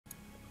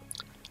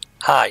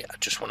Hi, I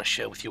just want to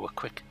share with you a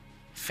quick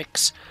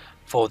fix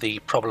for the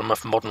problem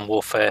of Modern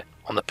Warfare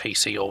on the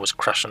PC always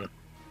crashing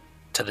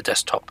to the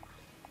desktop.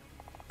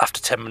 After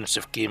 10 minutes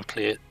of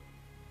gameplay,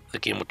 the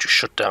game would just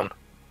shut down.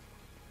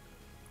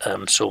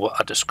 So what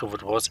I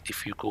discovered was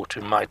if you go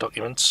to My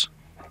Documents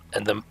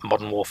and the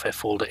Modern Warfare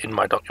folder in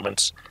My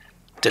Documents,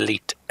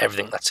 delete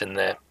everything that's in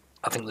there.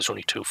 I think there's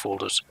only 2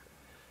 folders.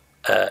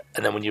 And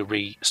then when you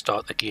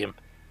restart the game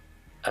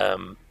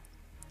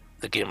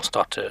will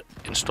start to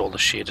install the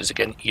shaders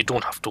again. You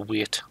don't have to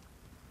wait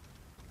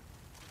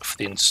for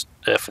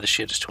the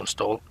shaders to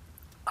install.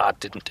 I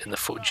didn't in the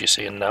footage you're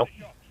seeing now,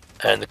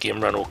 and the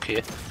game ran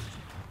okay.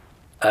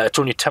 It's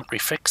only a temporary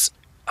fix.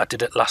 I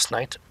did it last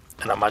night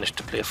and I managed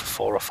to play it for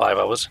 4 or 5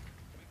 hours.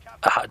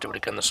 I had to do it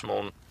again this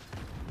morning,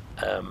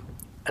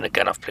 and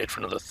again I've played for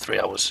another 3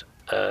 hours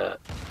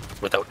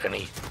without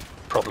any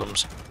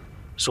problems.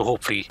 So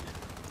hopefully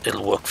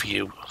it'll work for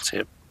you.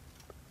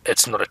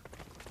 It's not a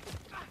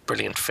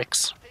brilliant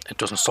fix. It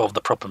doesn't solve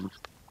the problem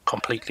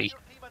completely,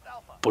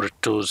 but it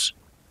does,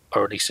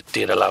 or at least it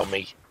did allow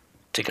me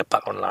to get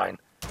back online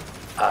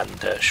and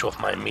show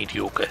off my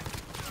mediocre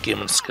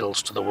gaming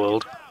skills to the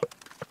world.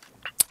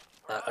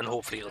 And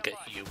hopefully it'll get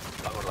you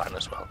back online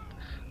as well.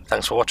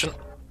 Thanks for watching.